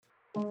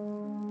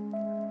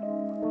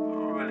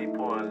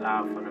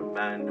live from the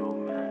bando,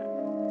 man.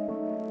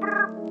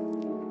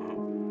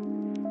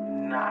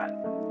 Not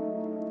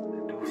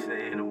do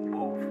say in the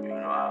booth, you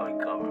know how we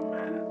coming,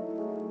 man.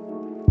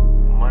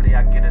 Money,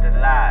 I get it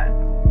alive.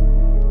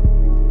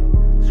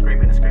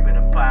 Scraping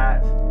the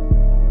pots.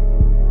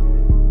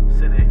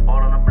 City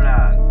all on the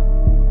block.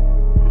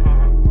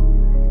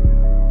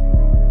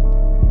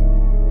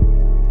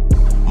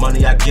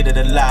 Money, I get it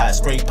alive.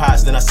 Scrape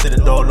pots, then I sit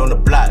it all on the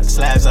block.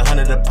 Slabs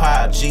 100 a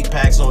pop.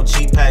 G-packs on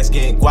G-packs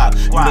getting guap.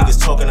 You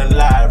niggas talking a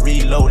lie.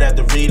 Reload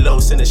after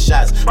reload, sending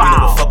shots. We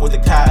never fuck with the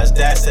cars.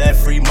 Dad said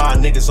free my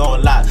niggas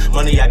on lot.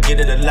 Money, I get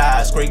it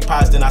alive. Scrape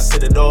pots, then I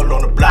sit it all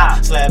on the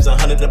block. Slabs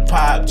 100 a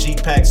pop.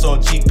 G-packs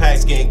on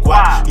G-packs getting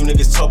guap. You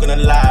niggas talking a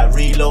lie.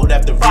 Reload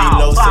after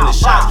reload, sending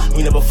shots.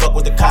 We never fuck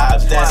with the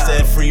cops. Dad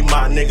said free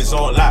my niggas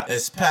on lot.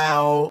 It's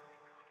pound.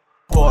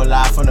 Pour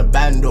live from the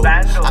bando.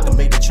 I can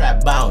make the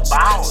trap bounce.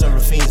 Serving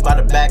fiends by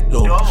the back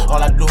door.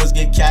 All I do is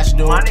get cash,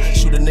 dude.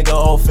 Shoot a nigga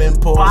off in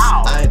post.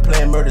 I ain't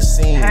playing murder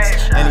scenes.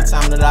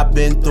 Anytime that I've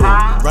been through,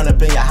 run up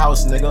in your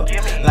house, nigga,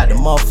 like the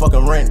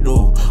motherfucking rent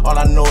do. All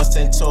I know is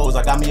 10 toes.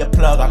 I got me a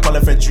plug, I call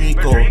it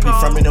Federico. Be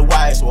from in the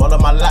white, so all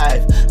of my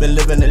life been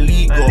living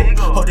illegal.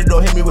 Hope they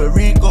don't hit me with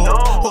Rico.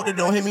 Hope they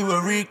don't hit me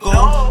with Rico.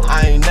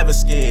 I ain't never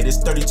scared. It's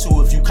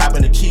 32 if you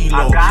copping a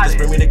kilo. Just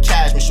bring me the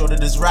cash, make sure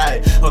that it's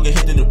right, or get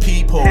hit to the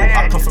peephole.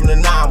 I come from the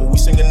 9 where we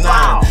sing the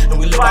 9, and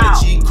we live by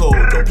the G code.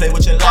 Don't play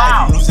with your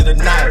life, you lose it at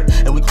night,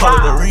 and we call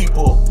it a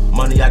repo.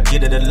 Money, I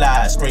get it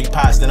alive. Scrape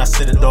pots, then I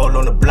sit it all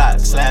on the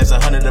block. Slabs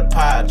 100 a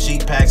pop.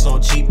 G-packs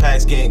on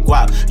G-packs getting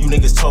guap. You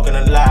niggas talking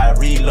a lie.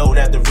 Reload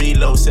after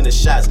reload, sending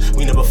shots.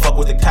 We never fuck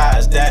with the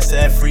cars. Dad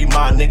said free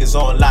my niggas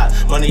on lot.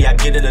 Money, I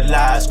get it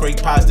alive.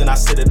 Scrape pots, then I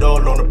sit it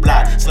all on the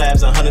block.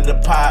 Slabs 100 a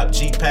pop.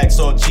 G-packs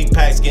on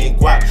G-packs getting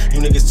guap.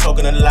 You niggas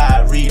talking a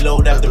lie.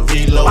 Reload after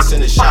reload,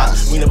 sending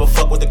shots. We never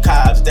fuck with the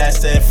cops. Dad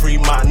said free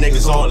my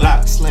niggas on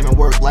lot. Slamming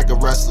work like a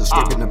wrestler.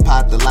 Scraping the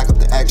pot to lock up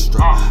the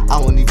extra. I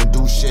don't even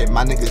do shit.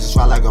 My niggas just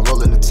ride like I'm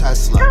rolling a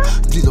Tesla.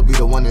 Please don't be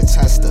the one to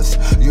test us.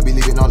 You'll be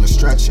leaving on the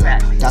stretcher.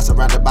 Got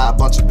surrounded by a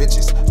bunch of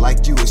bitches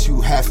like you is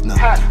Hugh Hefner.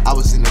 I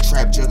was in the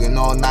trap jugging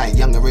all night,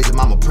 young and raising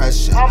mama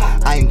pressure.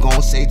 I ain't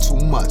gon' say too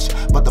much,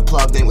 but the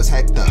plug name was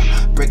Hector.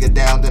 Break it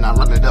down, then I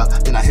run it up.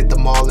 Then I hit the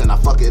mall and I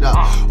fuck it up.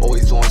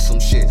 Always on some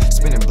shit,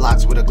 spinning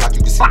blocks with a Glock,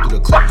 you can see through the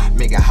clip.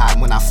 Make it hot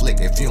when I flick.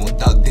 If you don't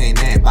duck, then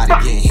everybody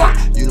getting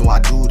hit. You know I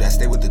do that,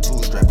 stay with the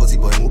two strap. Pussy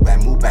boy, move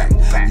back, move back.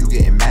 You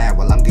getting mad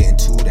while I'm getting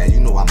to that.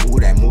 You know I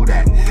move that, move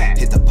that.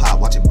 Hit the pot,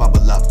 watch it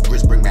bubble up.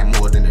 Wrist bring back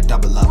more than a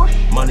double up.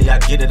 Money, I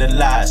get it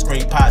alive.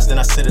 Scrape pots, then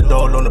I sit it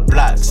all on the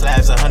block.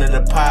 Slabs 100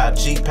 a pop.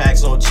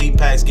 G-packs on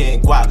G-packs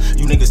getting guap.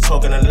 You niggas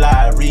talking a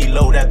lie.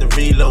 Reload after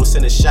reload,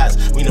 sending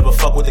shots. We never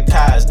fuck with the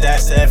cars. Dad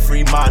said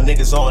free my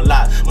niggas on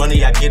lot.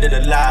 Money, I get it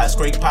alive.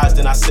 Scrape pots,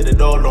 then I sit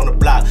it all on the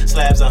block.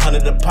 Slabs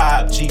 100 a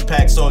pop.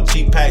 G-packs on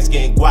G-packs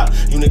getting guap.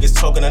 You niggas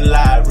talking a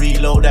lie.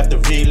 Reload after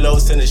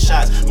reload, sending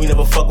shots. We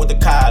never fuck with the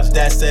cops.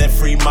 Dad said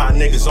free my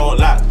niggas on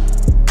lot.